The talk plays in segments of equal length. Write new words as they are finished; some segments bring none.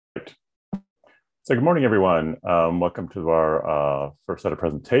So good morning, everyone. Welcome to our first set of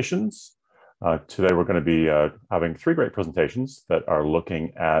presentations. Today we're going to be having three great presentations that are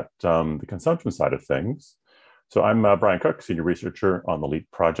looking at the consumption side of things. So I'm Brian Cook, Senior Researcher on the LEAP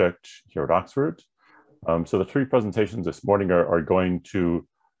project here at Oxford. So the three presentations this morning are going to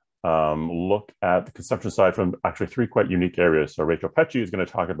look at the consumption side from actually three quite unique areas. So Rachel Pechey is going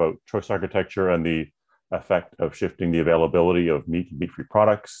to talk about choice architecture and the effect of shifting the availability of meat and meat-free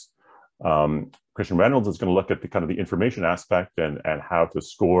products. Reynolds is going to look at the kind of the information aspect and how to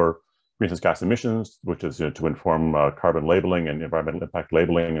score greenhouse gas emissions, which is to inform carbon labeling and environmental impact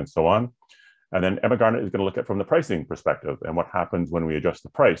labeling and so on. And then Emma Garnett is going to look at from the pricing perspective and what happens when we adjust the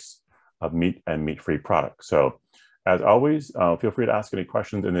price of meat and meat-free products. So as always, feel free to ask any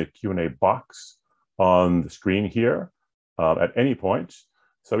questions in the Q&A box on the screen here at any point.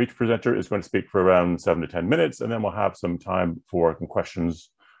 So each presenter is going to speak for around 7 to 10 minutes, and then we'll have some time for some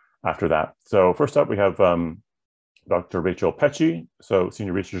questions after that. So first up, we have Dr. Rachel Pechey, so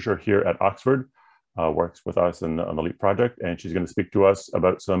senior researcher here at Oxford, works with us on the LEAP project, and she's going to speak to us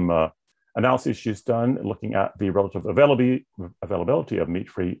about some analyses she's done looking at the relative availability of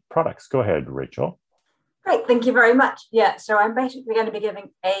meat-free products. Go ahead, Rachel. Great, thank you very much. Yeah, so I'm basically going to be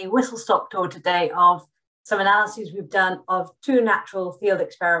giving a whistle-stop tour today of some analyses we've done of 2 natural field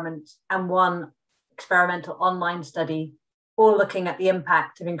experiments and 1 experimental online study, all looking at the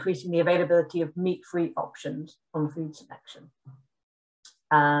impact of increasing the availability of meat-free options on food selection.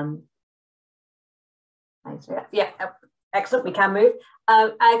 Excellent, we can move.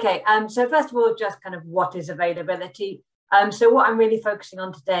 So first of all, just kind of what is availability? So what I'm really focusing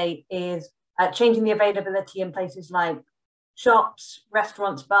on today is changing the availability in places like shops,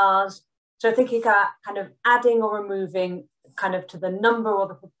 restaurants, bars. So thinking about kind of adding or removing kind of to the number or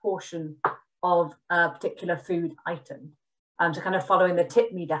the proportion of a particular food item. So kind of following the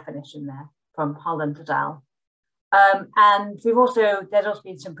TIPME definition there from Holland et al. And there's also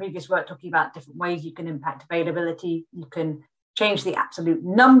been some previous work talking about different ways you can impact availability. You can change the absolute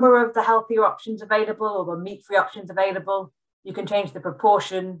number of the healthier options available or the meat-free options available. You can change the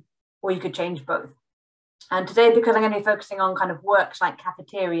proportion, or you could change both. And today, because I'm going to be focusing on kind of works like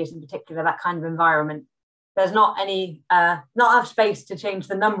cafeterias in particular, that kind of environment, there's not enough space to change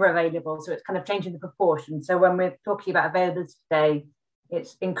the number available, so it's kind of changing the proportion. So when we're talking about availability today,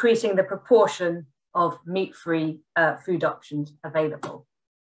 it's increasing the proportion of meat-free food options available.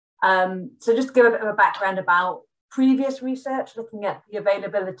 So just to give a bit of a background about previous research looking at the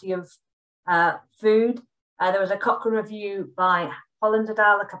availability of food, there was a Cochrane review by Holland et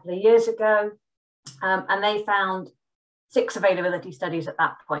al. A couple of years ago, and they found 6 availability studies at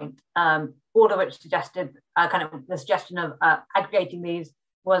that point, all of which suggested kind of the suggestion of aggregating these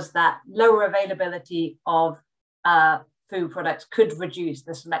was that lower availability of food products could reduce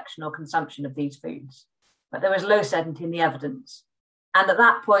the selection or consumption of these foods. But there was low certainty in the evidence. And at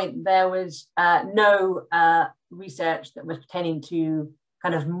that point, there was no research that was pertaining to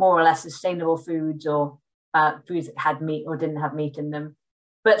kind of more or less sustainable foods or foods that had meat or didn't have meat in them.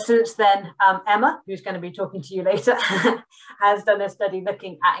 But since then, Emma, who's going to be talking to you later, has done a study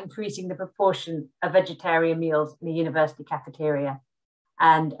looking at increasing the proportion of vegetarian meals in the university cafeteria.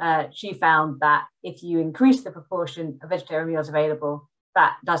 And she found that if you increase the proportion of vegetarian meals available,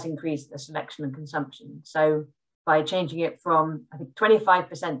 that does increase the selection and consumption. So by changing it from, I think,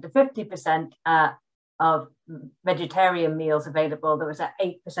 25% to 50% of vegetarian meals available, there was an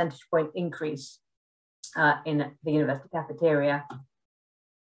 8 percentage point increase in the university cafeteria.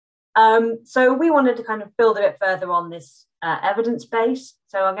 So we wanted to kind of build a bit further on this evidence base.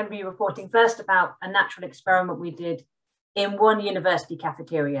 So I'm going to be reporting first about a natural experiment we did in 1 university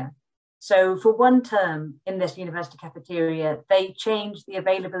cafeteria. So for 1 term in this university cafeteria, they changed the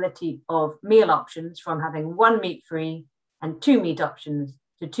availability of meal options from having 1 meat-free and 2 meat options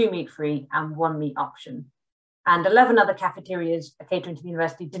to 2 meat-free and 1 meat option. And 11 other cafeterias catering to the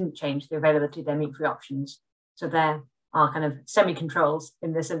university didn't change the availability of their meat-free options. So there are kind of semi-controls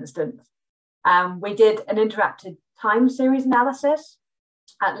in this instance. We did an interactive time series analysis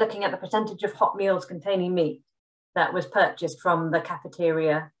looking at the percentage of hot meals containing meat that was purchased from the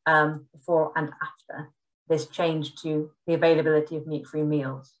cafeteria before and after this change to the availability of meat-free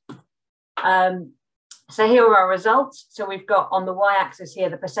meals. So here are our results. So we've got on the y-axis here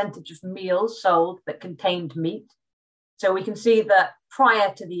the percentage of meals sold that contained meat. So we can see that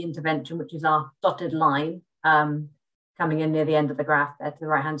prior to the intervention, which is our dotted line, coming in near the end of the graph there to the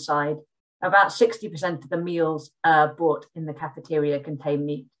right-hand side, about 60% of the meals bought in the cafeteria contain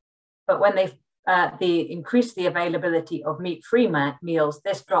meat. But when they increased the availability of meat-free meals,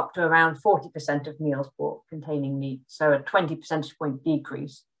 this dropped to around 40% of meals bought containing meat, so a 20 percentage point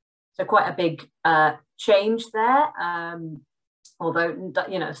decrease. So quite a big change there, although,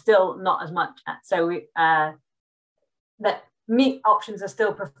 you know, still not as much. So that meat options are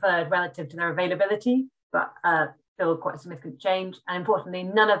still preferred relative to their availability, but still quite a significant change. And importantly,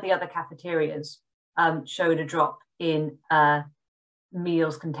 none of the other cafeterias showed a drop in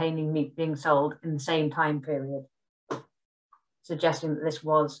meals containing meat being sold in the same time period, suggesting that this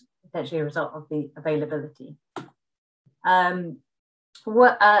was potentially a result of the availability.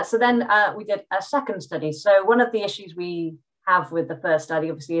 So then we did a second study. So one of the issues we have with the first study,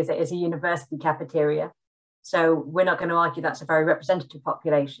 obviously, is that it's a university cafeteria. So we're not going to argue that's a very representative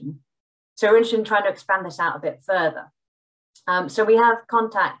population. So we're interested in trying to expand this out a bit further. So we have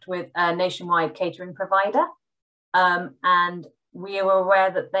contact with a nationwide catering provider, and we were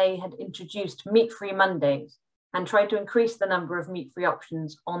aware that they had introduced meat-free Mondays and tried to increase the number of meat-free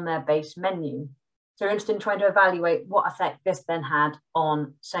options on their base menu. So we're interested in trying to evaluate what effect this then had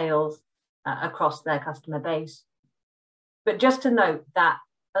on sales across their customer base. But just to note that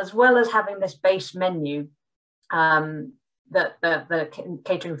as well as having this base menu that the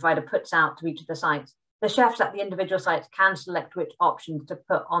catering provider puts out to each of the sites, the chefs at the individual sites can select which options to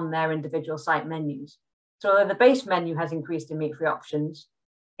put on their individual site menus. So although the base menu has increased in meat-free options,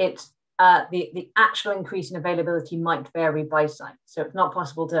 it's the actual increase in availability might vary by site. So it's not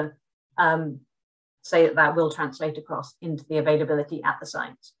possible to say that that will translate across into the availability at the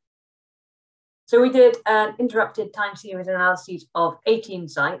sites. So we did an interrupted time series analyses of 18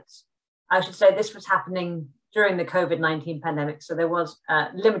 sites. I should say this was happening during the COVID-19 pandemic. So there was a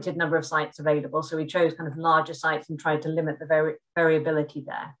limited number of sites available. So we chose kind of larger sites and tried to limit the variability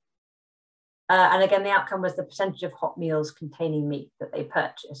there. And again, the outcome was the percentage of hot meals containing meat that they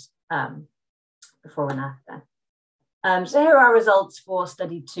purchased before and after. So here are our results for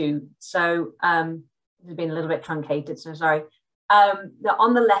study 2. So this has been a little bit truncated, so sorry.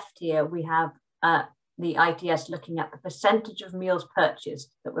 On the left here, we have the ITS looking at the percentage of meals purchased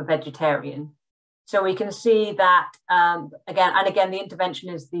that were vegetarian. So we can see that, again, the intervention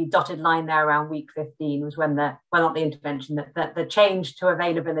is the dotted line there around week 15 was when well, not the intervention, the change to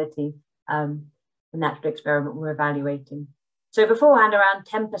availability, the natural experiment we're evaluating. So beforehand, around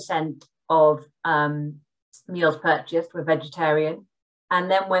 10% of meals purchased were vegetarian. And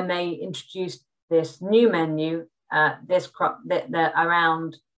then when they introduced this new menu,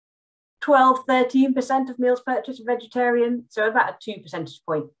 around 12–13% of meals purchased were vegetarian, so about a 2 percentage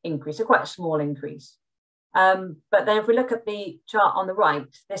point increase, so quite a small increase. But then if we look at the chart on the right,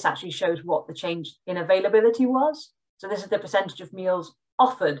 this actually shows what the change in availability was. So this is the percentage of meals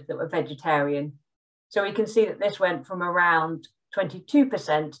offered that were vegetarian. So we can see that this went from around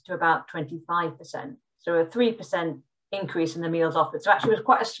 22% to about 25%. So a 3% increase in the meals offered. So actually it was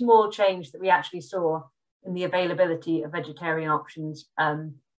quite a small change that we actually saw in the availability of vegetarian options.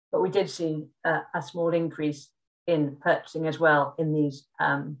 But we did see a small increase in purchasing as well in these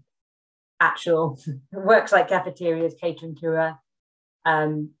actual works like cafeterias catering to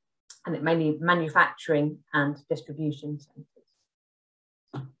and mainly manufacturing and distribution centres.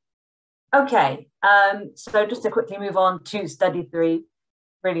 Okay, so just to quickly move on to study 3,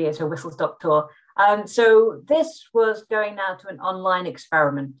 really is a whistle-stop tour. So this was going now to an online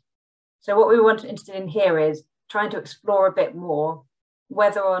experiment. So what we were interested in here is trying to explore a bit more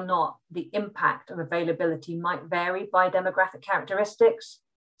whether or not the impact of availability might vary by demographic characteristics.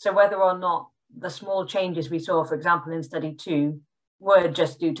 So whether or not the small changes we saw, for example, in study 2, were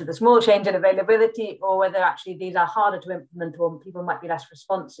just due to the small change in availability, or whether actually these are harder to implement or people might be less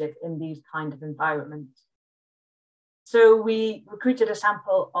responsive in these kind of environments. So we recruited a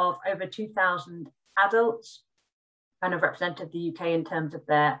sample of over 2,000 adults, kind of represented the UK in terms of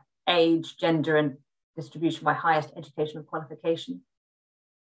their age, gender, and distribution by highest educational qualification.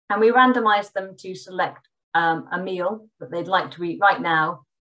 And we randomized them to select a meal that they'd like to eat right now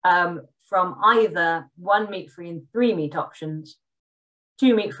from either 1 meat-free and 3 meat options,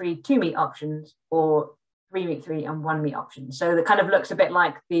 2 meat-free, 2 meat options, or 3 meat-free and 1 meat option. So that kind of looks a bit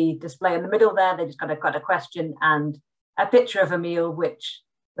like the display in the middle there. They just got a question and a picture of a meal, which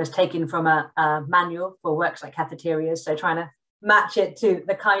was taken from a manual for works like cafeterias. So trying to match it to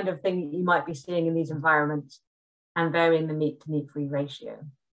the kind of thing that you might be seeing in these environments and varying the meat to meat-free ratio.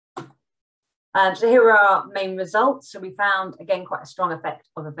 So here are our main results. So we found, again, quite a strong effect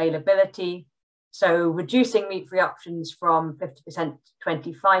of availability. So reducing meat-free options from 50% to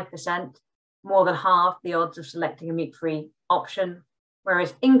 25%, more than half the odds of selecting a meat-free option,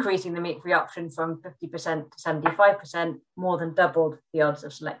 whereas increasing the meat-free option from 50% to 75%, more than doubled the odds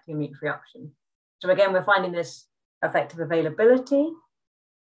of selecting a meat-free option. So again, we're finding this effect of availability.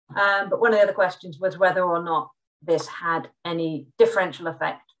 But one of the other questions was whether or not this had any differential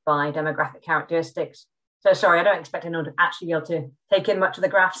effect by demographic characteristics. So sorry, I don't expect anyone to actually be able to take in much of the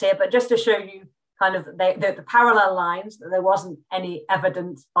graphs here, but just to show you kind of the parallel lines, that there wasn't any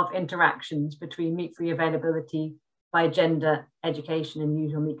evidence of interactions between meat-free availability by gender, education, and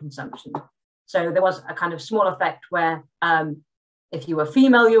usual meat consumption. So there was a kind of small effect where if you were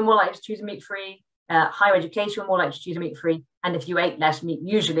female, you were more likely to choose a meat-free, higher education, you were more likely to choose a meat-free, and if you ate less meat,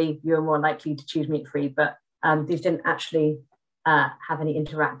 usually you were more likely to choose meat-free, but these didn't actually have any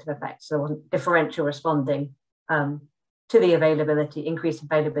interactive effects. So there wasn't differential responding to the availability, increased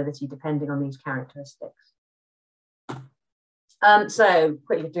availability, depending on these characteristics. So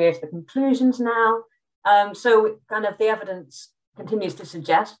quickly to go to the conclusions now. So kind of the evidence continues to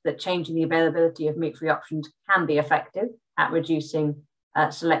suggest that changing the availability of meat-free options can be effective at reducing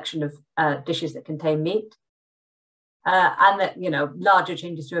selection of dishes that contain meat. And that, larger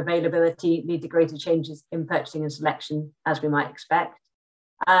changes to availability lead to greater changes in purchasing and selection, as we might expect.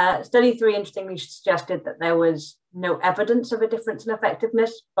 Study 3, interestingly, suggested that there was no evidence of a difference in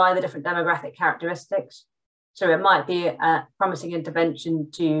effectiveness by the different demographic characteristics. So it might be a promising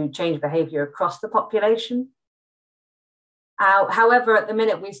intervention to change behavior across the population. However, at the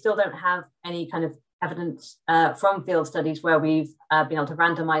minute, we still don't have any kind of evidence from field studies where we've been able to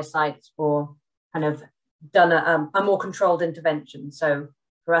randomize sites or kind of done a more controlled intervention. So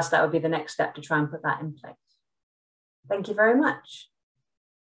for us, that would be the next step to try and put that in place. Thank you very much.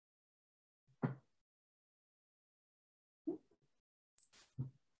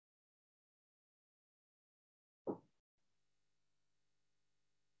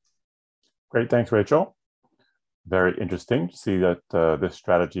 Great, thanks, Rachel. Very interesting to see that this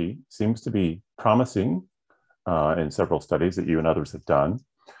strategy seems to be promising in several studies that you and others have done.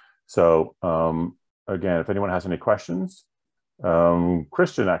 So again, if anyone has any questions,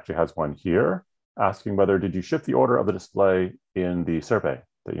 Christian actually has one here asking whether did you shift the order of the display in the survey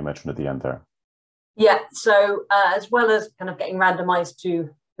that you mentioned at the end there? Yeah, so as well as kind of getting randomized to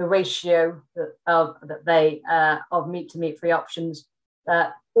the ratio of meat to meat-free options,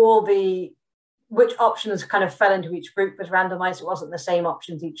 which options kind of fell into each group was randomized. It wasn't the same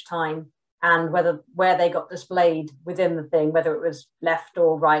options each time, and where they got displayed within the thing, whether it was left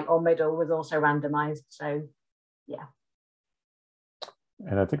or right or middle, was also randomized. So yeah.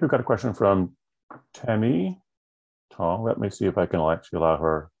 And I think we've got a question from Tammy. Tom, let me see if I can actually allow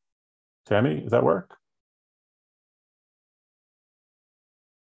her. Tammy, does that work?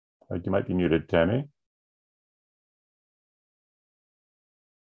 You might be muted, Tammy.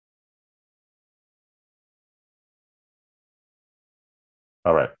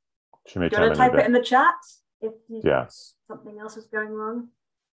 All right. She may Do you want to type it in the chat if yes. something else is going wrong?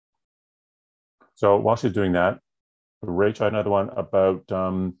 So while she's doing that, Rachel had another one about,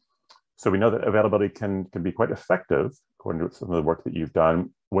 so we know that availability can be quite effective, according to some of the work that you've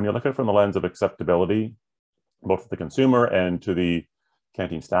done. When you look at it from the lens of acceptability, both to the consumer and to the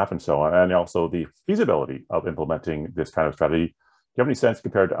canteen staff and so on, and also the feasibility of implementing this kind of strategy, do you have any sense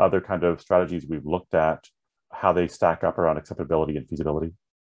compared to other kind of strategies we've looked at, how they stack up around acceptability and feasibility?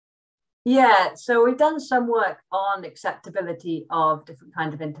 Yeah, so we've done some work on acceptability of different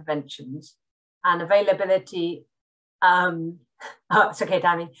kinds of interventions and availability. It's okay,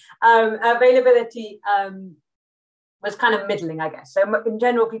 Tammy. Availability was kind of middling, I guess. So in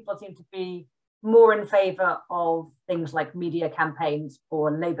general, people seem to be more in favor of things like media campaigns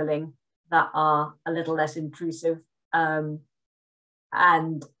or labeling that are a little less intrusive, and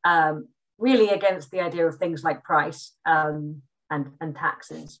really against the idea of things like price and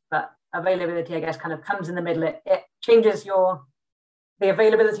taxes. But availability, I guess, kind of comes in the middle. It changes the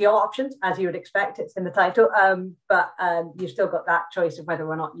availability of options, as you would expect. It's in the title, but you've still got that choice of whether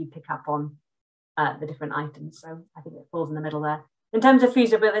or not you pick up on the different items. So I think it falls in the middle there. In terms of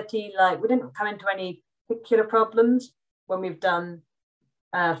feasibility, we didn't come into any particular problems when we've done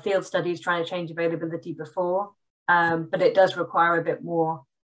field studies trying to change availability before, but it does require a bit more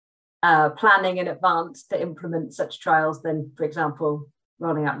planning in advance to implement such trials than, for example,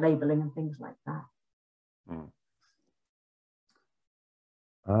 rolling out labeling and things like that.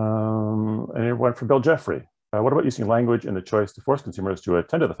 And one for Bill Jeffrey. What about using language in the choice to force consumers to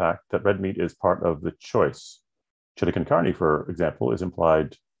attend to the fact that red meat is part of the choice? Chili con carne, for example, is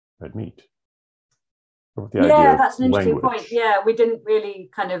implied red meat. Yeah, that's an interesting point. Yeah, we didn't really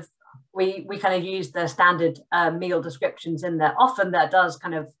kind of, we kind of used the standard meal descriptions in there. Often that does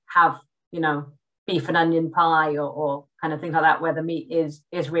kind of have, beef and onion pie or kind of things like that, where the meat is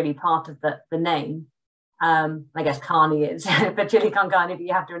really part of the name. I guess carne is for chili con carne, but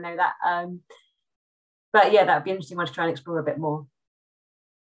you have to know that. But yeah, that'd be interesting one to try and explore a bit more.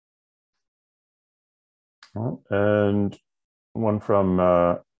 And one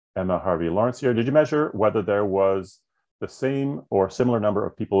from Emma Harvey Lawrence here. Did you measure whether there was the same or similar number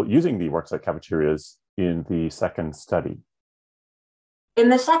of people using the worksite cafeterias in the second study? In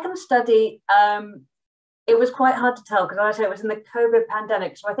the second study, it was quite hard to tell because, as I say, it was in the COVID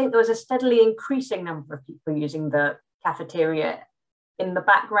pandemic. So I think there was a steadily increasing number of people using the cafeteria in the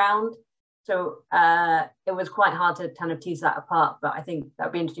background. So it was quite hard to kind of tease that apart, but I think that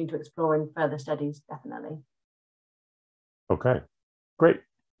would be interesting to explore in further studies, definitely. Okay, great.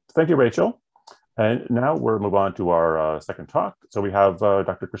 Thank you, Rachel. And now we'll move on to our second talk. So we have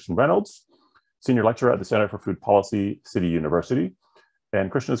Dr. Christian Reynolds, Senior Lecturer at the Center for Food Policy, City University. And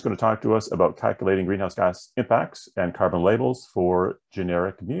Christian is going to talk to us about calculating greenhouse gas impacts and carbon labels for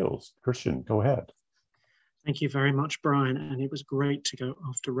generic meals. Christian, go ahead. Thank you very much, Brian. And it was great to go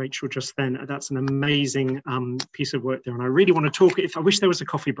after Rachel just then. That's an amazing piece of work there. And I really want to talk, I wish there was a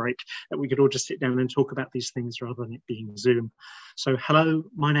coffee break that we could all just sit down and talk about these things rather than it being Zoom. So hello,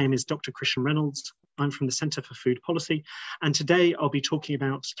 my name is Dr. Christian Reynolds. I'm from the Center for Food Policy. And today I'll be talking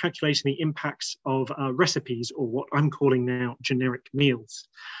about calculating the impacts of recipes, or what I'm calling now generic meals.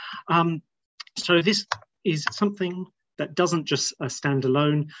 So this is something that doesn't just stand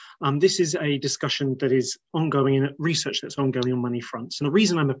alone. This is a discussion that is ongoing in research that's ongoing on many fronts. And the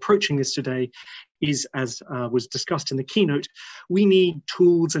reason I'm approaching this today is, as was discussed in the keynote, we need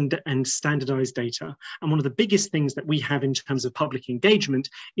tools and standardized data. And one of the biggest things that we have in terms of public engagement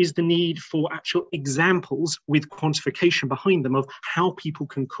is the need for actual examples with quantification behind them of how people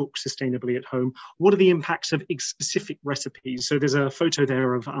can cook sustainably at home. What are the impacts of specific recipes? So there's a photo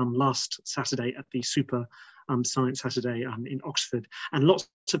there of last Saturday at the Super Science Saturday in Oxford, and lots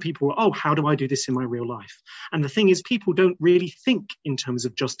of people were, oh, how do I do this in my real life? And the thing is, people don't really think in terms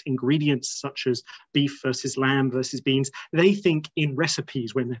of just ingredients such as beef versus lamb versus beans. They think in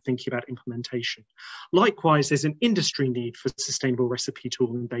recipes when they're thinking about implementation. Likewise, there's an industry need for sustainable recipe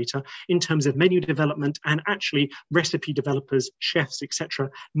tool and data in terms of menu development, and actually recipe developers, chefs, etc.,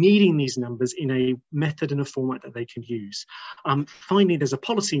 needing these numbers in a method and a format that they can use. Finally, there's a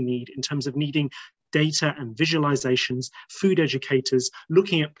policy need in terms of needing data and visualizations, food educators,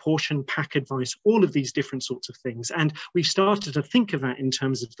 looking at portion pack advice, all of these different sorts of things. And we've started to think of that in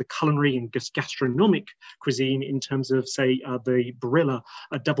terms of the culinary and gastronomic cuisine, in terms of, say, the Barilla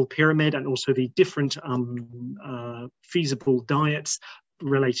double pyramid, and also the different feasible diets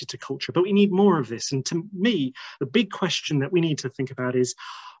related to culture. But we need more of this. And to me, the big question that we need to think about is,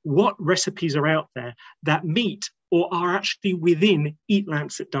 what recipes are out there that meet or are actually within Eat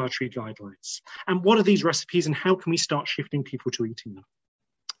Lancet dietary guidelines? And what are these recipes, and how can we start shifting people to eating them?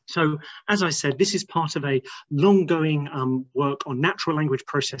 So, as I said, this is part of a long-going work on natural language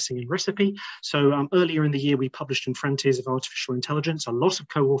processing in recipe. So earlier in the year, we published in Frontiers of Artificial Intelligence, a lot of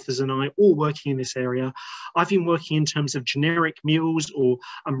co-authors and I all working in this area. I've been working in terms of generic meals or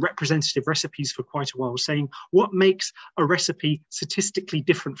representative recipes for quite a while, saying what makes a recipe statistically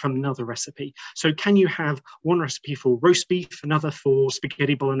different from another recipe. So can you have one recipe for roast beef, another for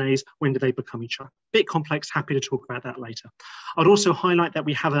spaghetti bolognese? When do they become each other? Bit complex, happy to talk about that later. I'd also highlight that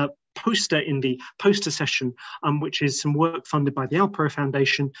we have a poster in the poster session, which is some work funded by the Alpro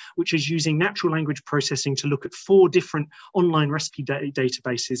Foundation, which is using natural language processing to look at 4 different online recipe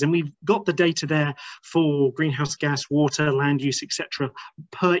databases. And we've got the data there for greenhouse gas, water, land use, etc.,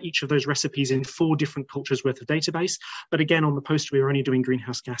 per each of those recipes in 4 different cultures worth of database. But again, on the poster, we're only doing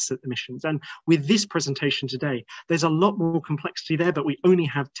greenhouse gas emissions. And with this presentation today, there's a lot more complexity there, but we only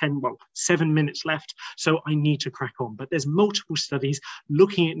have 7 minutes left, so I need to crack on. But there's multiple studies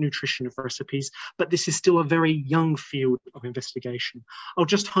looking at nutrition of recipes, but this is still a very young field of investigation. I'll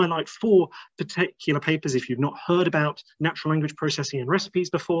just highlight 4 particular papers if you've not heard about natural language processing in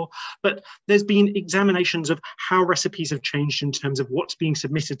recipes before, but there's been examinations of how recipes have changed in terms of what's being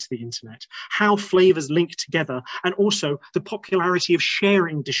submitted to the internet, how flavors link together, and also the popularity of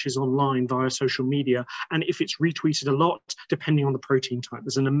sharing dishes online via social media, and if it's retweeted a lot, depending on the protein type.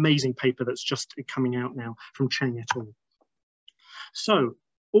 There's an amazing paper that's just coming out now from Cheng et al. So,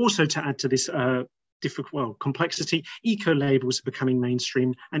 also to add to this complexity, eco-labels are becoming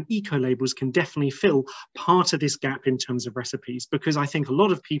mainstream, and eco-labels can definitely fill part of this gap in terms of recipes, because I think a lot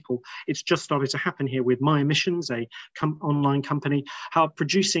of people, it's just started to happen here with My Emissions, a online company, are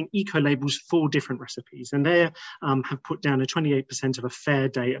producing eco-labels for different recipes, and they have put down a 28% of a fair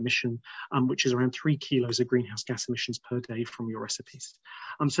day emission, which is around 3 kilos of greenhouse gas emissions per day from your recipes.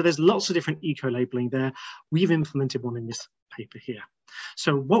 So there's lots of different eco-labeling there. We've implemented one in this paper here.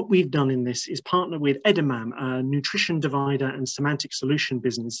 So what we've done in this is partner with Edamame, a nutrition divider and semantic solution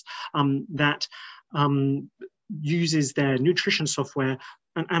business that uses their nutrition software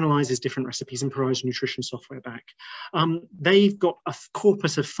and analyzes different recipes and provides nutrition software back. They've got a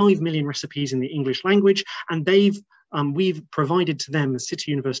corpus of 5 million recipes in the English language, and we've provided to them, the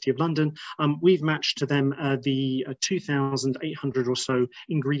City University of London, we've matched to them the 2,800 or so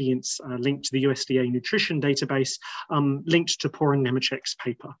ingredients linked to the USDA nutrition database, linked to Poor and Nemechek's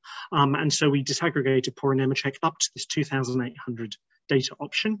paper. And so we disaggregated Poor and Nemechek up to this 2,800 data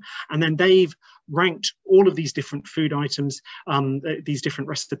option. And then they've ranked all of these different food items, these different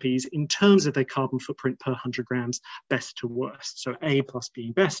recipes in terms of their carbon footprint per 100 grams, best to worst. So A plus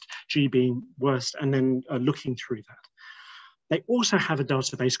being best, G being worst, and then looking through that. They also have a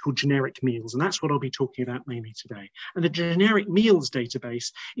database called Generic Meals, and that's what I'll be talking about mainly today. And the Generic Meals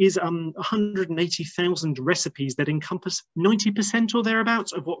database is 180,000 recipes that encompass 90% or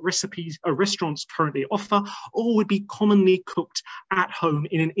thereabouts of what recipes restaurants currently offer, or would be commonly cooked at home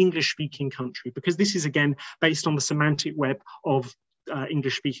in an English-speaking country, because this is, again, based on the semantic web of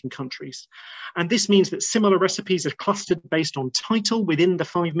English-speaking countries. And this means that similar recipes are clustered based on title within the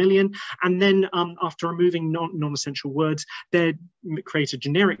 5 million, and then after removing non-essential words, they create a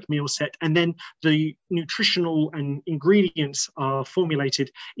generic meal set, and then the nutritional and ingredients are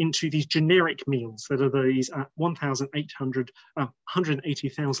formulated into these generic meals that are these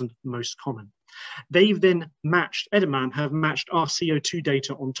 180,000 most common. They've then matched, Edelman have matched our CO2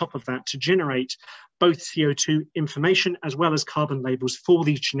 data on top of that to generate both CO2 information as well as carbon labels for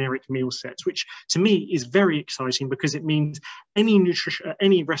these generic meal sets, which to me is very exciting because it means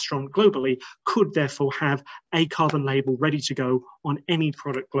any restaurant globally could therefore have a carbon label ready to go on any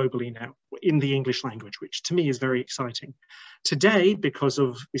product globally now in the English language, which to me is very exciting. Today, because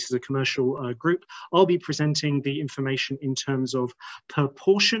of this is a commercial group, I'll be presenting the information in terms of per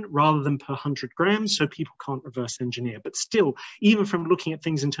portion rather than per 100 grams, so people can't reverse engineer. But still, even from looking at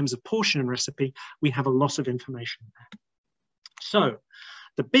things in terms of portion and recipe, we have a lot of information there. So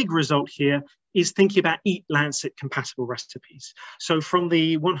the big result here is thinking about Eat Lancet compatible recipes. So from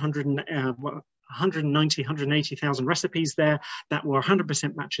the 180,000 recipes there that were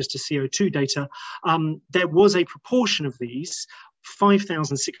 100% matches to CO2 data, there was a proportion of these,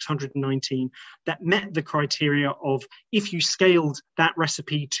 5,619, that met the criteria of if you scaled that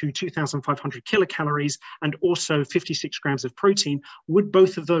recipe to 2,500 kilocalories and also 56 grams of protein, would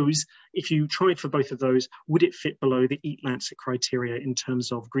both of those, if you tried for both of those, would it fit below the Eat Lancet criteria in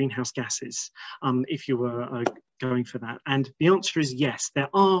terms of greenhouse gases if you were going for that? And the answer is yes. There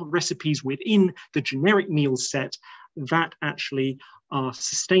are recipes within the generic meals set that actually are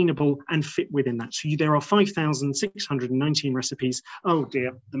sustainable and fit within that. So there are 5,619 recipes. Oh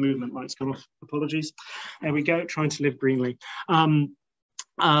dear, the movement light's gone off. Apologies. There we go, trying to live greenly. That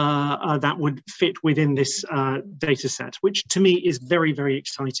would fit within this data set, which to me is very, very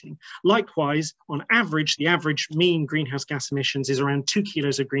exciting. Likewise, on average, the average mean greenhouse gas emissions is around 2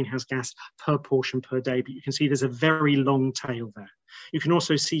 kilos of greenhouse gas per portion per day, but you can see there's a very long tail there. You can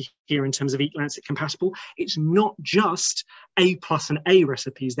also see here in terms of Eat Lancet compatible, it's not just A+ and A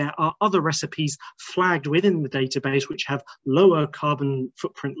recipes. There are other recipes flagged within the database which have lower carbon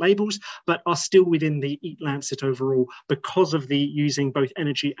footprint labels, but are still within the Eat Lancet overall because of the using both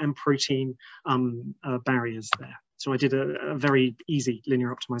energy and protein barriers there. So I did a very easy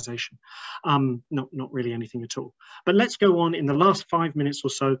linear optimization, not really anything at all. But let's go on in the last 5 minutes or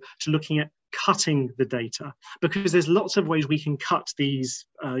so to looking at cutting the data, because there's lots of ways we can cut these,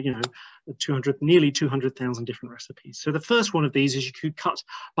 nearly 200,000 different recipes. So the first one of these is you could cut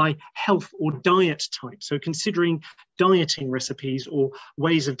by health or diet type. So considering dieting recipes or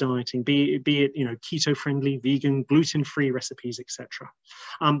ways of dieting, be it keto-friendly, vegan, gluten-free recipes, etc.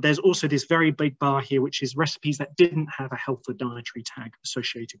 There's also this very big bar here, which is recipes that didn't have a health or dietary tag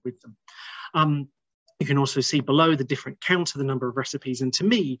associated with them. You can also see below the different count of the number of recipes. And to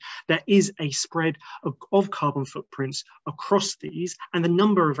me, there is a spread of carbon footprints across these, and the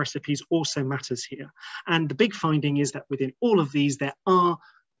number of recipes also matters here. And the big finding is that within all of these, there are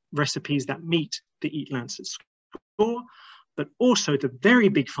recipes that meet the Eat Lancet score. But also the very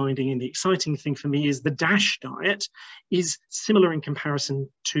big finding and the exciting thing for me is the DASH diet is similar in comparison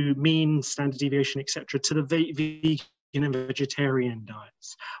to mean, standard deviation, etc., to the vegan and vegetarian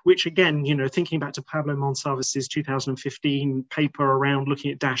diets, which again, thinking back to Pablo Monsalves's 2015 paper around looking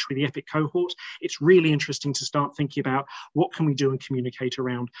at DASH with the EPIC cohort, it's really interesting to start thinking about what can we do and communicate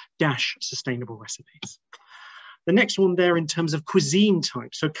around DASH sustainable recipes. The next one there in terms of cuisine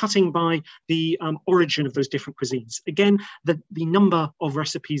type, so cutting by the origin of those different cuisines. Again, the number of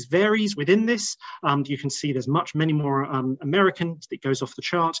recipes varies within this. You can see there's many more American that goes off the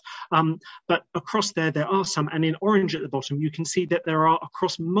chart, but across there are some, and in orange at the bottom, you can see that there are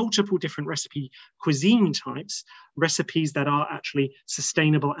across multiple different recipe cuisine types, recipes that are actually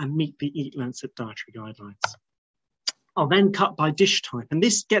sustainable and meet the Eat Lancet dietary guidelines. I'll then cut by dish type, and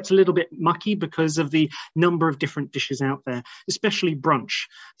this gets a little bit mucky because of the number of different dishes out there, especially brunch.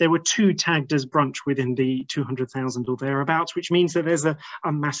 There were 2 tagged as brunch within the 200,000 or thereabouts, which means that there's a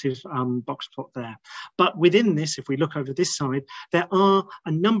massive box plot there. But within this, if we look over this side, there are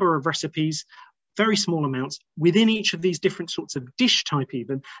a number of recipes, very small amounts within each of these different sorts of dish type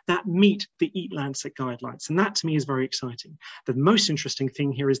even, that meet the Eat Lancet guidelines. And that to me is very exciting. The most interesting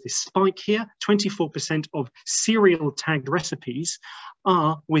thing here is this spike here. 24% of cereal tagged recipes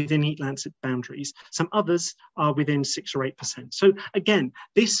are within Eat Lancet boundaries. Some others are within 6 or 8%. So again,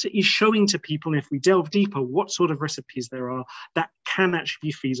 this is showing to people, if we delve deeper, what sort of recipes there are that can actually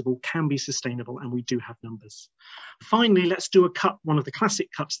be feasible, can be sustainable, and we do have numbers. Finally, let's do a cut, one of the classic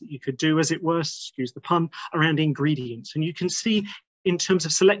cuts that you could do, as it were, excuse the pun, around ingredients. And you can see in terms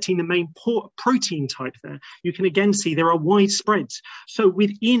of selecting the main protein type there, you can again see there are wide spreads. So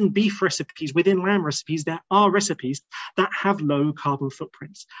within beef recipes, within lamb recipes, there are recipes that have low carbon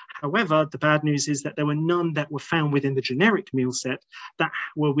footprints. However, the bad news is that there were none that were found within the generic meal set that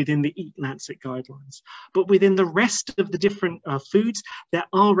were within the Eat Lancet guidelines. But within the rest of the different foods, there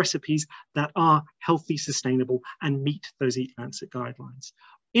are recipes that are healthy, sustainable, and meet those Eat Lancet guidelines.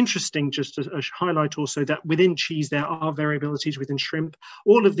 Interesting, just to highlight also that within cheese, there are variabilities within shrimp.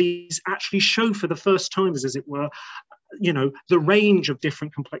 All of these actually show for the first time, as it were, you know, the range of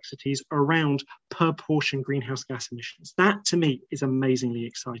different complexities around per portion greenhouse gas emissions. That to me is amazingly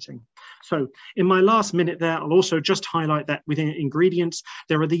exciting. So in my last minute there, I'll also just highlight that within ingredients,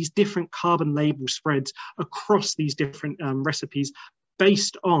 there are these different carbon label spreads across these different recipes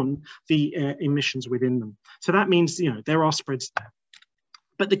based on the emissions within them. So that means, you know, there are spreads there.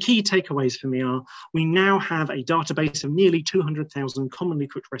 But the key takeaways for me are, we now have a database of nearly 200,000 commonly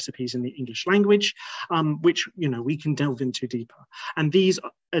cooked recipes in the English language, which, you know, we can delve into deeper. And these,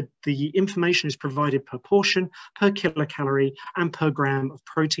 the information is provided per portion, per kilocalorie, and per gram of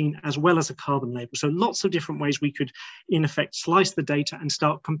protein, as well as a carbon label. So lots of different ways we could, in effect, slice the data and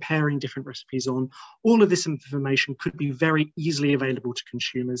start comparing different recipes on. All of this information could be very easily available to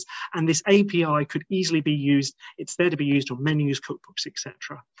consumers. And this API could easily be used. It's there to be used on menus, cookbooks, etc.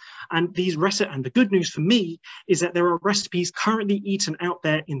 And these and the good news for me is that there are recipes currently eaten out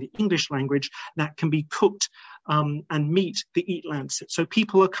there in the English language that can be cooked and meet the Eat Lancet. So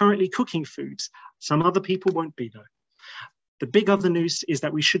people are currently cooking foods. Some other people won't be though. The big other news is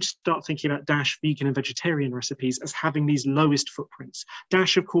that we should start thinking about DASH vegan and vegetarian recipes as having these lowest footprints.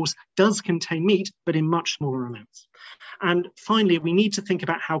 DASH, of course, does contain meat, but in much smaller amounts. And finally, we need to think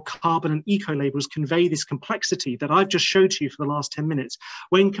about how carbon and eco labels convey this complexity that I've just showed to you for the last 10 minutes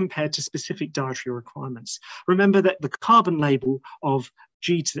when compared to specific dietary requirements. Remember that the carbon label of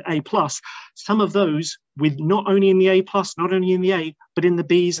G to A+, some of those with not only in the A+, not only in the A, but in the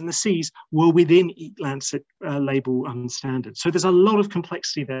Bs and the Cs were within Eat Lancet label standards. So there's a lot of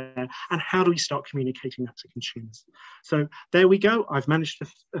complexity there, and how do we start communicating that to consumers? So there we go. I've managed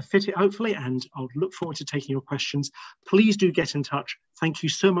to fit it, hopefully, and I'll look forward to taking your questions. Please do get in touch. Thank you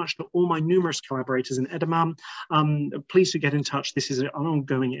so much to all my numerous collaborators in Edamame. Please do get in touch. This is an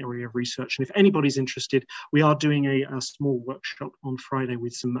ongoing area of research, and if anybody's interested, we are doing a small workshop on Friday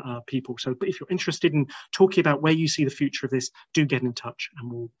with some people. So if you're interested in talking about where you see the future of this, do get in touch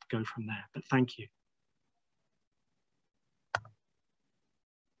and we'll go from there. But thank you.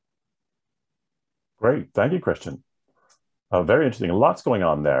 Great. Thank you, Christian. Very interesting. Lots going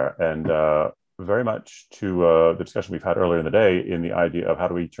on there, and very much to the discussion we've had earlier in the day in the idea of how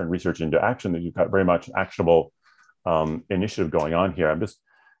do we turn research into action, that you've got very much actionable initiative going on here. I'm just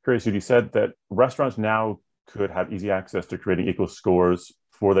curious, you said that restaurants now could have easy access to creating eco scores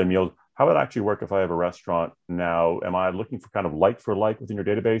for their meals. How would it actually work if I have a restaurant now? Am I looking for kind of like for like within your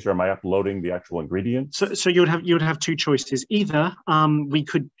database, or am I uploading the actual ingredients? So you would have 2 choices. Either we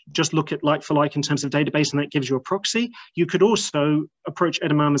could just look at like for like in terms of database, and that gives you a proxy. You could also approach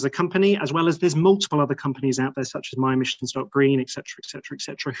Edamame as a company, as well as there's multiple other companies out there, such as myemissions.green, et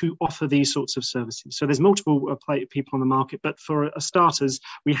cetera, who offer these sorts of services. So there's multiple people on the market, but for starters,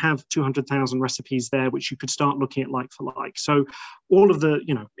 we have 200,000 recipes there, which you could start looking at like for like. So all of the,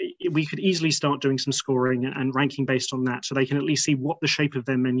 you know, we could easily start doing some scoring and ranking based on that, so they can at least see what the shape of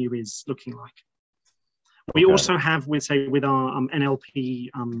their menu is looking like. We also have, with our NLP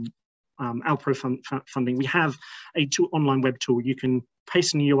Alpro funding, we have a online web tool. You can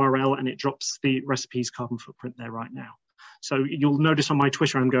paste in a URL and it drops the recipe's carbon footprint there right now. So you'll notice on my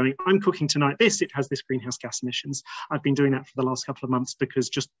Twitter, I'm cooking tonight this, it has this greenhouse gas emissions. I've been doing that for the last couple of months because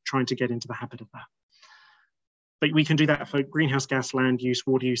just trying to get into the habit of that. But we can do that for greenhouse gas, land use,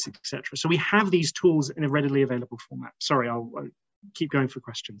 water use, etc. So we have these tools in a readily available format. Sorry, I'll keep going for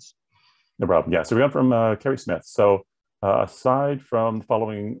questions. No problem. Yeah, so we got from Kerry Smith. So aside from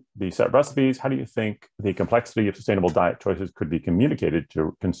following the set of recipes, how do you think the complexity of sustainable diet choices could be communicated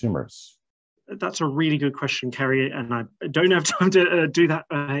to consumers? That's a really good question, Kerry, and I don't have time to do that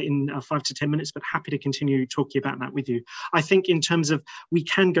in 5 to 10 minutes, but happy to continue talking about that with you. I think in terms of, we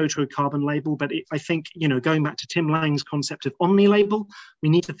can go to a carbon label, but I think, going back to Tim Lang's concept of omni-label, we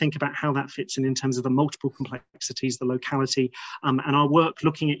need to think about how that fits in terms of the multiple complexities, the locality, and our work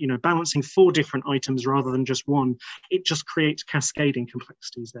looking at, balancing 4 different items rather than just one. It just creates cascading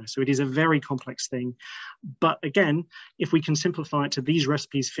complexities there. So it is a very complex thing. But again, if we can simplify it to these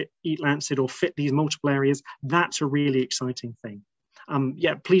recipes fit Eat Lancet or fit these multiple areas, that's a really exciting thing.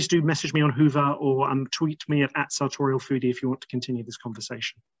 Yeah, please do message me on Hoover or tweet me at @sartorialfoodie if you want to continue this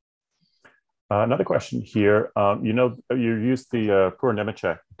conversation. Another question here. You used the Poor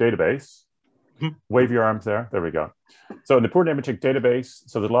Nemechek database. Mm-hmm. Wave your arms there. There we go. So in the Poor Nemechek database,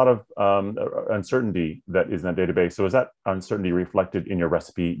 so there's a lot of uncertainty that is in that database. So is that uncertainty reflected in your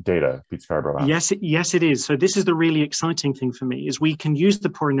recipe data, Pete Scarborough? Yes, it is. So this is the really exciting thing for me, is we can use the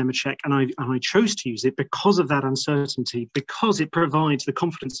Poor Nemechek, and I chose to use it because of that uncertainty, because it provides the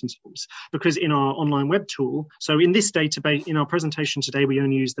confidence intervals. Because in our online web tool, so in this database, in our presentation today, we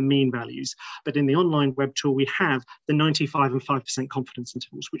only use the mean values, but in the online web tool, we have the 95 and 5% confidence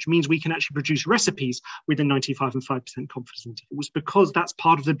intervals, which means we can actually produce recipes with the 95 and 5% confidence intervals, because that's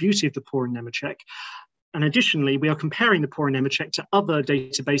part of the beauty of the Poor Nemechek. And additionally, we are comparing the Poor Nemechek to other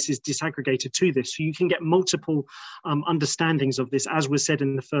databases disaggregated to this. So you can get multiple understandings of this, as was said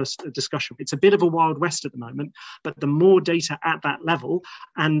in the first discussion. It's a bit of a Wild West at the moment, but the more data at that level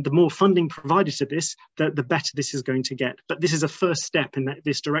and the more funding provided to this, the better this is going to get. But this is a first step in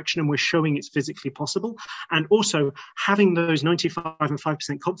this direction, and we're showing it's physically possible. And also having those 95 and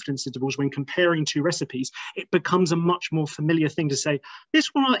 5% confidence intervals when comparing 2 recipes, it becomes a much more familiar thing to say,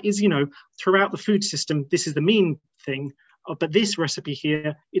 this one is, throughout the food system, this is the mean thing, but this recipe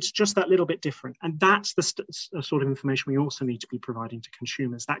here, it's just that little bit different. And that's the sort of information we also need to be providing to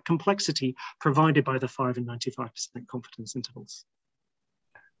consumers, that complexity provided by the 5 and 95% confidence intervals.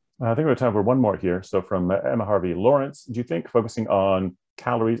 I think we have time for one more here. So from Emma Harvey Lawrence, do you think focusing on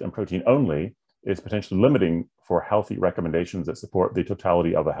calories and protein only is potentially limiting for healthy recommendations that support the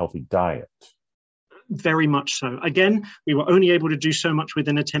totality of a healthy diet? Very much so. Again, we were only able to do so much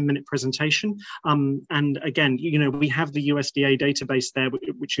within a 10-minute presentation. And again, we have the USDA database there,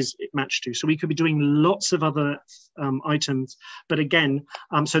 which is matched to. So we could be doing lots of other items. But again,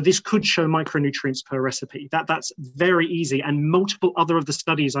 so this could show micronutrients per recipe. That's very easy. And multiple other of the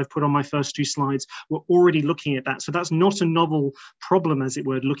studies I've put on my first 2 slides were already looking at that. So that's not a novel problem, as it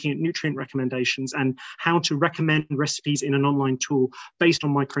were, looking at nutrient recommendations and how to recommend recipes in an online tool based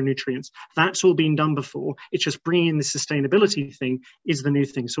on micronutrients. That's all been done before. It's just bringing in the sustainability thing is the new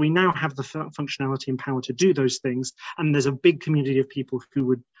thing. So we now have the functionality and power to do those things, and there's a big community of people who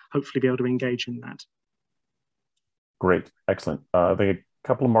would hopefully be able to engage in that. Great, excellent. I think a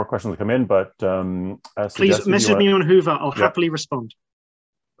couple of more questions will come in, but please message me on Hoover. I'll happily respond.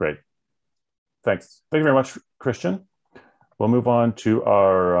 Great, thanks. Thank you very much, Christian. We'll move on to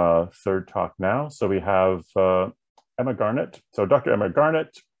our third talk now. So we have Emma Garnett. So Dr. Emma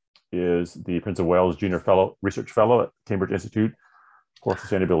Garnett is the Prince of Wales Junior Research Fellow at Cambridge Institute for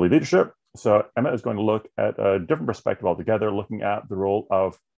Sustainability Leadership. So Emma is going to look at a different perspective altogether, looking at the role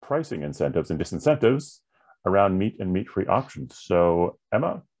of pricing incentives and disincentives around meat and meat-free options. So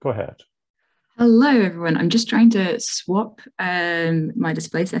Emma, go ahead. Hello, everyone. I'm just trying to swap my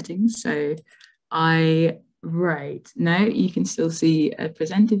display settings. So right now you can still see a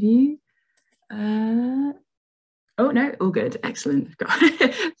presenter view. Oh, no, all good. Excellent. I've got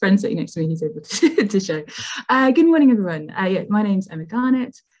a friend sitting next to me who's able to show. Good morning, everyone. Yeah, my name's Emma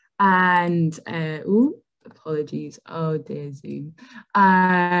Garnett, and apologies. Oh, dear, Zoom.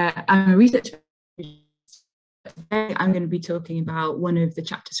 I'm a researcher. Today, I'm going to be talking about one of the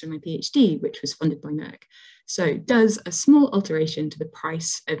chapters from my PhD, which was funded by Merck. So, does a small alteration to the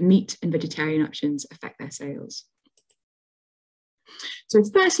price of meat and vegetarian options affect their sales? So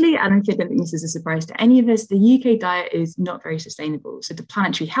firstly, I don't think this is a surprise to any of us, the UK diet is not very sustainable. So the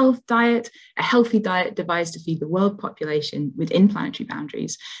Planetary Health Diet, a healthy diet devised to feed the world population within planetary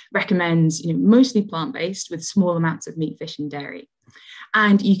boundaries, recommends mostly plant-based with small amounts of meat, fish and dairy.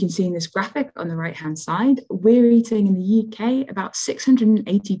 And you can see in this graphic on the right-hand side, we're eating in the UK about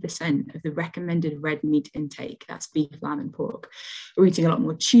 680% of the recommended red meat intake. That's beef, lamb, and pork. We're eating a lot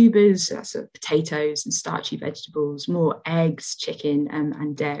more tubers, so that's potatoes and starchy vegetables, more eggs, chicken,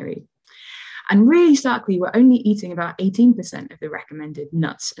 and dairy. And really starkly, we're only eating about 18% of the recommended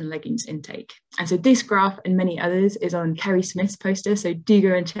nuts and legumes intake. And so this graph and many others is on Kerry Smith's poster, so do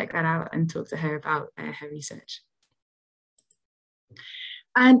go and check that out and talk to her about her research.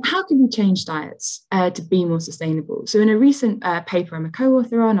 And how can we change diets to be more sustainable? So in a recent paper I'm a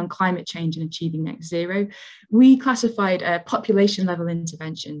co-author on climate change and achieving net zero, we classified population level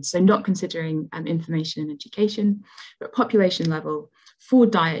interventions, so not considering information and education, but population level for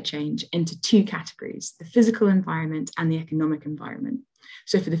diet change into two categories, the physical environment and the economic environment.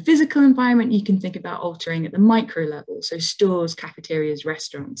 So for the physical environment, you can think about altering at the micro level, so stores, cafeterias,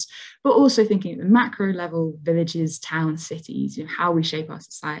 restaurants, but also thinking at the macro level, villages, towns, cities, how we shape our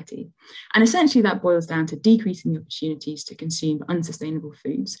society. And essentially that boils down to decreasing the opportunities to consume unsustainable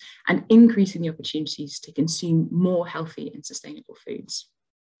foods and increasing the opportunities to consume more healthy and sustainable foods.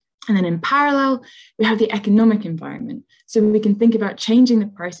 And then in parallel, we have the economic environment. So we can think about changing the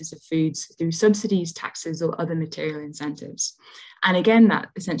prices of foods through subsidies, taxes, or other material incentives. And again, that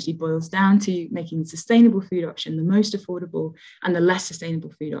essentially boils down to making the sustainable food option the most affordable and the less sustainable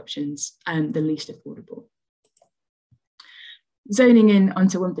food options the least affordable. Zoning in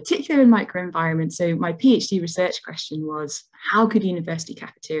onto one particular microenvironment, so my PhD research question was, how could university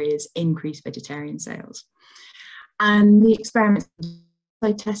cafeterias increase vegetarian sales? And the experiments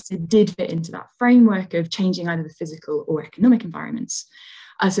I tested did fit into that framework of changing either the physical or economic environments.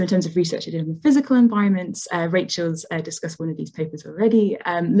 So in terms of research I did on the physical environments, Rachel's discussed one of these papers already,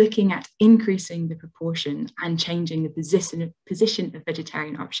 looking at increasing the proportion and changing the position of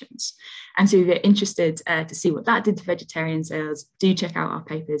vegetarian options. And so if you're interested to see what that did to vegetarian sales, do check out our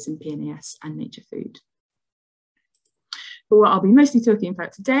papers in PNAS and Nature Food. But what I'll be mostly talking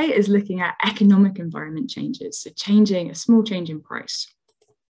about today is looking at economic environment changes, so a small change in price.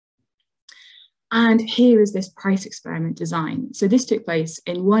 And here is this price experiment design. So this took place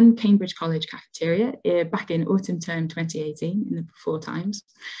in one Cambridge College cafeteria back in autumn term 2018, in the before times.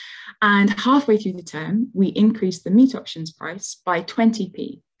 And halfway through the term, we increased the meat options price by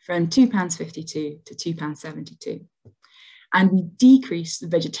 20p, from £2.52 to £2.72. And we decreased the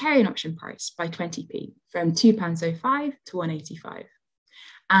vegetarian option price by 20p, from £2.05 to £1.85.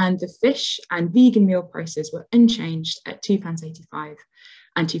 And the fish and vegan meal prices were unchanged at £2.85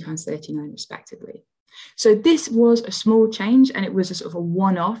 and £2.39 respectively. So this was a small change, and it was a sort of a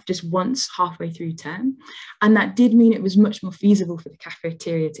one-off, just once halfway through term. And that did mean it was much more feasible for the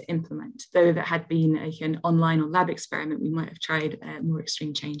cafeteria to implement. Though if it had been an online or lab experiment, we might have tried more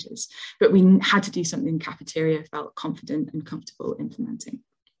extreme changes. But we had to do something the cafeteria felt confident and comfortable implementing.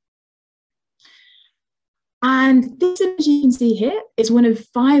 And this image you can see here is one of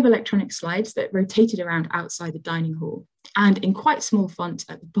 5 electronic slides that rotated around outside the dining hall. And in quite small font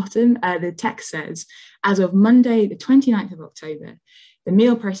at the bottom, the text says, as of Monday, the 29th of October, the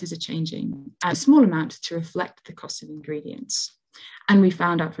meal prices are changing a small amount to reflect the cost of ingredients. And we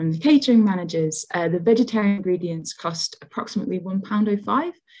found out from the catering managers, the vegetarian ingredients cost approximately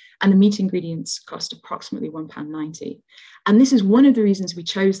 £1.05, and the meat ingredients cost approximately £1.90. And this is one of the reasons we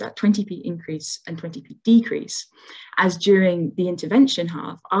chose that 20p increase and 20p decrease, as during the intervention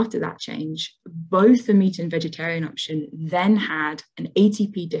half, after that change, both the meat and vegetarian option then had an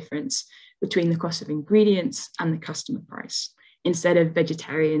 80p difference between the cost of ingredients and the customer price, instead of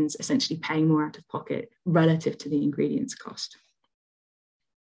vegetarians essentially paying more out of pocket relative to the ingredients cost.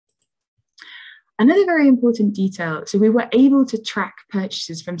 Another very important detail, so we were able to track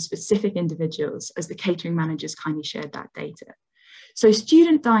purchases from specific individuals as the catering managers kindly shared that data. So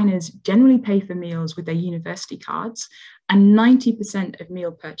student diners generally pay for meals with their university cards, and 90% of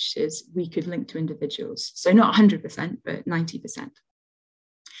meal purchases we could link to individuals. So not 100%, but 90%.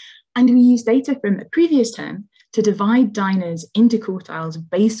 And we used data from a previous term to divide diners into quartiles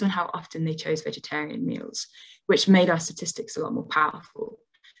based on how often they chose vegetarian meals, which made our statistics a lot more powerful.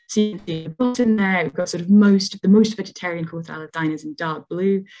 So you can see at the bottom there, we've got sort of the most vegetarian quartile of diners in dark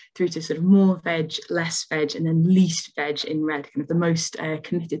blue, through to sort of more veg, less veg, and then least veg in red, kind of the most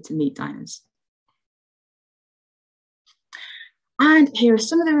committed to meat diners. And here are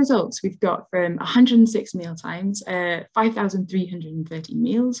some of the results we've got from 106 meal times, 5,330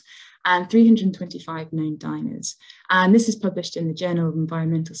 meals, and 325 known diners. And this is published in the Journal of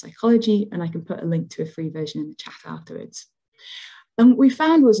Environmental Psychology, and I can put a link to a free version in the chat afterwards. And what we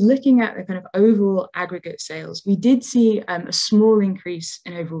found was, looking at the kind of overall aggregate sales, we did see a small increase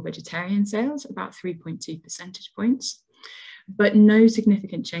in overall vegetarian sales, about 3.2 percentage points. but no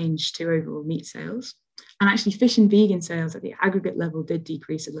significant change to overall meat sales. And actually fish and vegan sales at the aggregate level did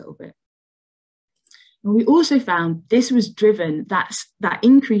decrease a little bit. And we also found this was driven, that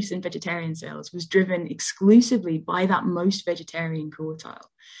increase in vegetarian sales was driven exclusively by that most vegetarian quartile.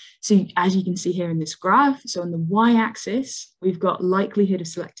 So as you can see here in this graph, so on the y-axis, we've got likelihood of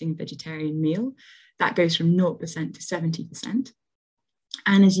selecting a vegetarian meal. That goes from 0% to 70%.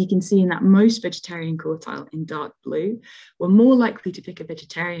 And as you can see in that most vegetarian quartile in dark blue, we're more likely to pick a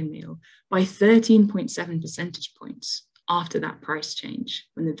vegetarian meal by 13.7 percentage points after that price change,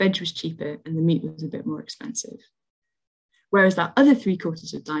 when the veg was cheaper and the meat was a bit more expensive. Whereas that other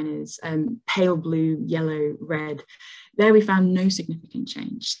 3/4 of diners, pale blue, yellow, red, there we found no significant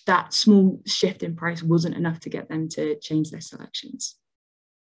change. That small shift in price wasn't enough to get them to change their selections.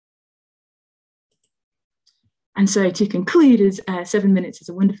 And so to conclude, as 7 minutes is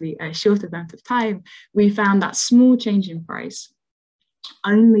a wonderfully short amount of time, we found that small change in price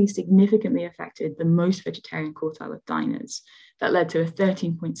only significantly affected the most vegetarian quartile of diners. That led to a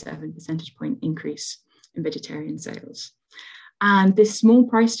 13.7 percentage point increase in vegetarian sales. And this small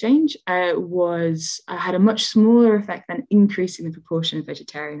price change had a much smaller effect than increasing the proportion of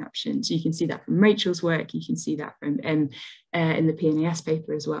vegetarian options. You can see that from Rachel's work, you can see that from in the PNAS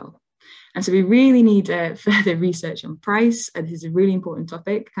paper as well. And so we really need further research on price. This is a really important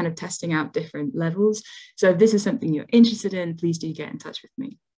topic, kind of testing out different levels. So if this is something you're interested in, please do get in touch with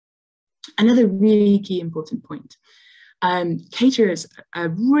me. Another really key important point. Caterers are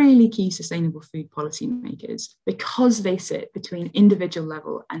really key sustainable food policy makers because they sit between individual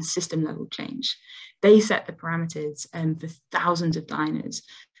level and system level change. They set the parameters for thousands of diners.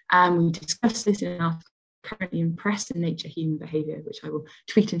 And we discussed this in an article currently in Press in Nature Human Behaviour, which I will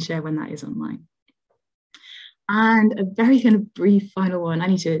tweet and share when that is online. And a very kind of brief final one, I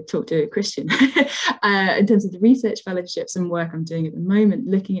need to talk to Christian in terms of the research fellowships and work I'm doing at the moment,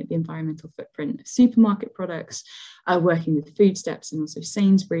 looking at the environmental footprint of supermarket products, working with Food Steps and also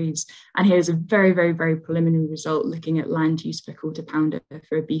Sainsbury's. And here's a very, very, very preliminary result looking at land use per quarter pounder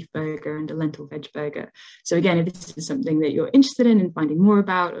for a beef burger and a lentil veg burger. So again, if this is something that you're interested in and finding more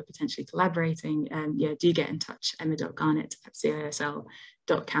about or potentially collaborating, yeah, do get in touch,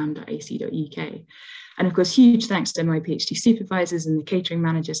 emma.garnett@cisl.cam.ac.uk. And of course, huge thanks to my PhD supervisors and the catering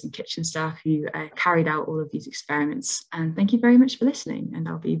managers and kitchen staff who carried out all of these experiments. And thank you very much for listening, and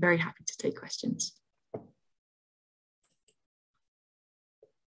I'll be very happy to take questions.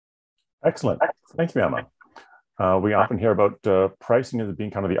 Excellent. Thank you, Emma. We often hear about pricing as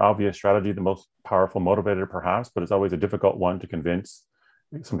being kind of the obvious strategy, the most powerful motivator perhaps, but it's always a difficult one to convince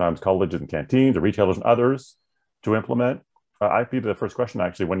sometimes colleges and canteens or retailers and others to implement. I'd be the first question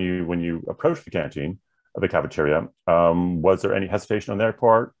actually, when you approached the canteen, the cafeteria, was there any hesitation on their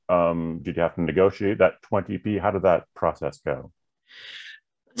part? Did you have to negotiate that 20p? How did that process go?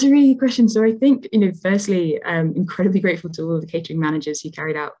 That's a really good question. So I think, firstly, I'm incredibly grateful to all of the catering managers who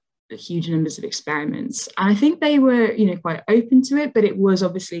carried out huge numbers of experiments. And I think they were, quite open to it, but it was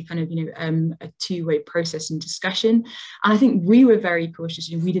obviously kind of, a two-way process and discussion. And I think we were very cautious.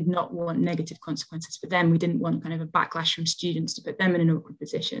 We did not want negative consequences for them. We didn't want kind of a backlash from students to put them in an awkward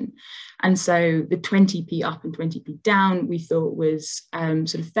position. And so the 20p up and 20p down, we thought was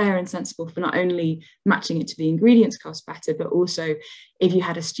sort of fair and sensible for not only matching it to the ingredients cost better, but also if you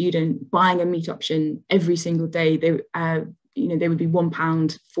had a student buying a meat option every single day, they would be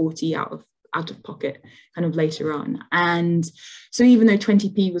 £1.40 out of pocket kind of later on. And so even though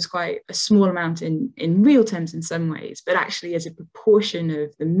 20p was quite a small amount in real terms in some ways, but actually as a proportion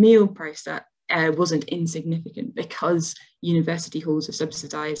of the meal price, that wasn't insignificant because university halls are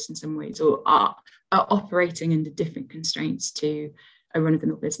subsidised in some ways or are operating under different constraints to a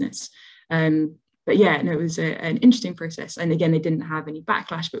run-of-the-mill business. But yeah, no, it was an interesting process. And again, they didn't have any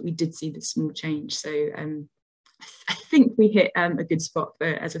backlash, but we did see this small change. So I think we hit a good spot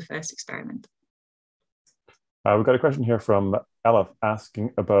as a first experiment. We've got a question here from Ella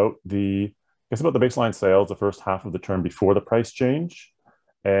asking about the baseline sales the first half of the term before the price change.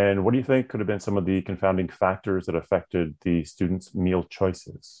 And what do you think could have been some of the confounding factors that affected the students' meal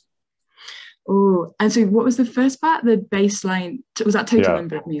choices? Oh, and so what was the first part? The baseline, was that total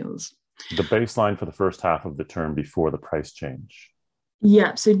number of meals? The baseline for the first half of the term before the price change.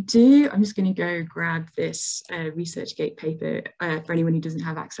 Yeah, so I'm just going to go grab this ResearchGate paper for anyone who doesn't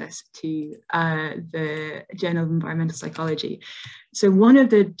have access to the Journal of Environmental Psychology. So one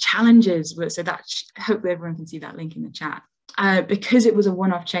of the challenges was, hopefully everyone can see that link in the chat, because it was a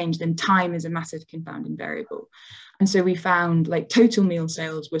one-off change, then time is a massive confounding variable. And so we found like total meal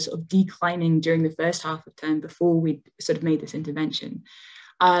sales were sort of declining during the first half of term before we sort of made this intervention.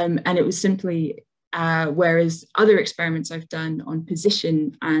 And it was simply whereas other experiments I've done on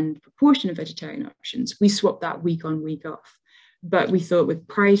position and proportion of vegetarian options, we swap that week on, week off. But we thought with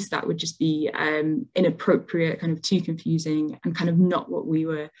price, that would just be inappropriate, kind of too confusing, and kind of not what we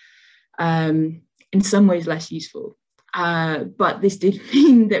were, in some ways, less useful. But this did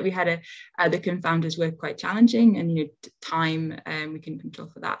mean that we had the confounders were quite challenging, and time we couldn't control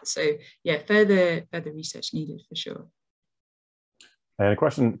for that. So yeah, further research needed for sure. And a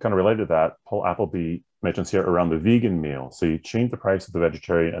question kind of related to that, Paul Appleby mentions here around the vegan meal. So you changed the price of the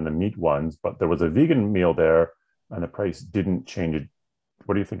vegetarian and the meat ones, but there was a vegan meal there and the price didn't change it.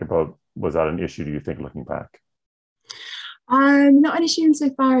 What do you think about, was that an issue, do you think, looking back? Not an issue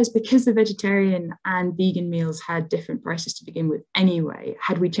insofar as, because the vegetarian and vegan meals had different prices to begin with anyway,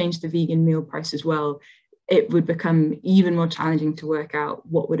 had we changed the vegan meal price as well, it would become even more challenging to work out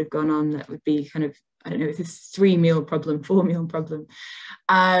what would have gone on. That would be kind of, I don't know, it's a 3-meal problem, 4-meal problem.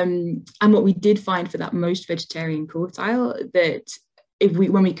 And what we did find for that most vegetarian quartile, that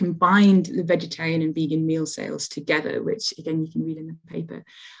when we combined the vegetarian and vegan meal sales together, which again you can read in the paper,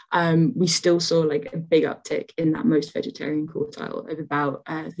 we still saw like a big uptick in that most vegetarian quartile of about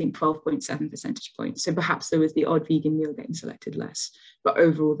I think 12.7 percentage points. So perhaps there was the odd vegan meal getting selected less, but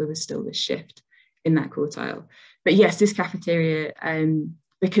overall there was still this shift in that quartile. But yes, this cafeteria,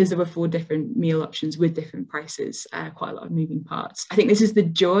 because there were 4 different meal options with different prices, quite a lot of moving parts. I think this is the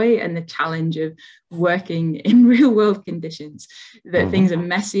joy and the challenge of working in real world conditions, that things are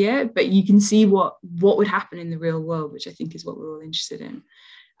messier, but you can see what would happen in the real world, which I think is what we're all interested in.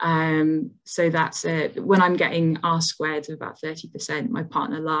 So that's it. When I'm getting R squared of about 30%, my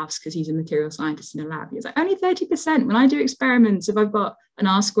partner laughs because he's a material scientist in a lab. He's like, only 30%. When I do experiments, if I've got an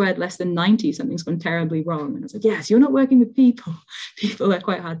R squared less than 90, something's gone terribly wrong. And I was like, yes, you're not working with people. People are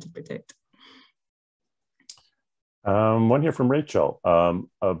quite hard to predict. One here from Rachel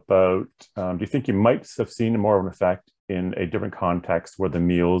about, do you think you might have seen more of an effect in a different context where the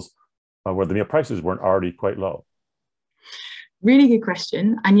meal prices weren't already quite low? Really good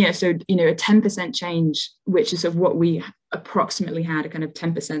question. And yeah, so, a 10% change, which is of what we approximately had, a kind of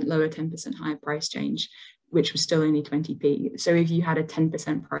 10% lower, 10% higher price change, which was still only 20p. So if you had a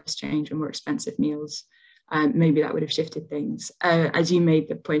 10% price change on more expensive meals, maybe that would have shifted things. As you made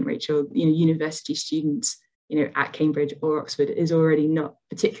the point, Rachel, university students, at Cambridge or Oxford is already not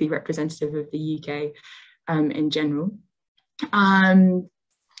particularly representative of the UK in general.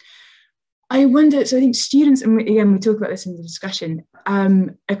 I wonder, so I think students, and again, we talk about this in the discussion,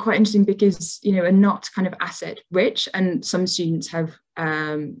 are quite interesting because, are not kind of asset rich, and some students have,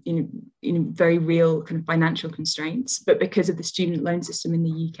 very real kind of financial constraints, but because of the student loan system in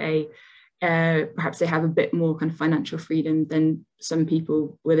the UK, perhaps they have a bit more kind of financial freedom than some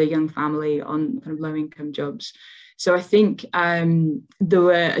people with a young family on kind of low income jobs. So I think there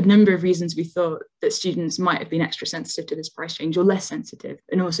were a number of reasons we thought that students might have been extra sensitive to this price change, or less sensitive.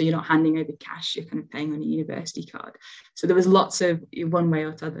 And also you're not handing over cash, you're kind of paying on a university card. So there was lots of one way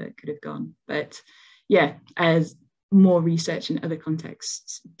or the other it could have gone. But yeah, as more research in other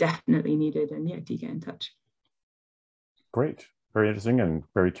contexts definitely needed. And yeah, do get in touch. Great. Very interesting, and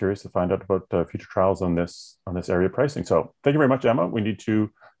very curious to find out about future trials on this area of pricing. So thank you very much, Emma. We need to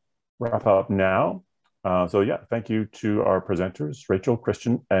wrap up now. So yeah, thank you to our presenters, Rachel,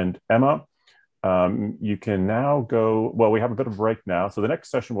 Christian, and Emma. You can now go, well, we have a bit of a break now. So the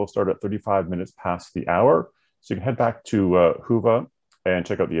next session will start at 35 minutes past the hour. So you can head back to Whova and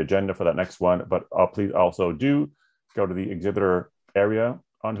check out the agenda for that next one. But please also do go to the exhibitor area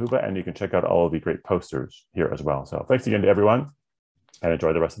on Whova, and you can check out all of the great posters here as well. So thanks again to everyone, and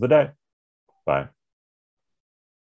enjoy the rest of the day. Bye.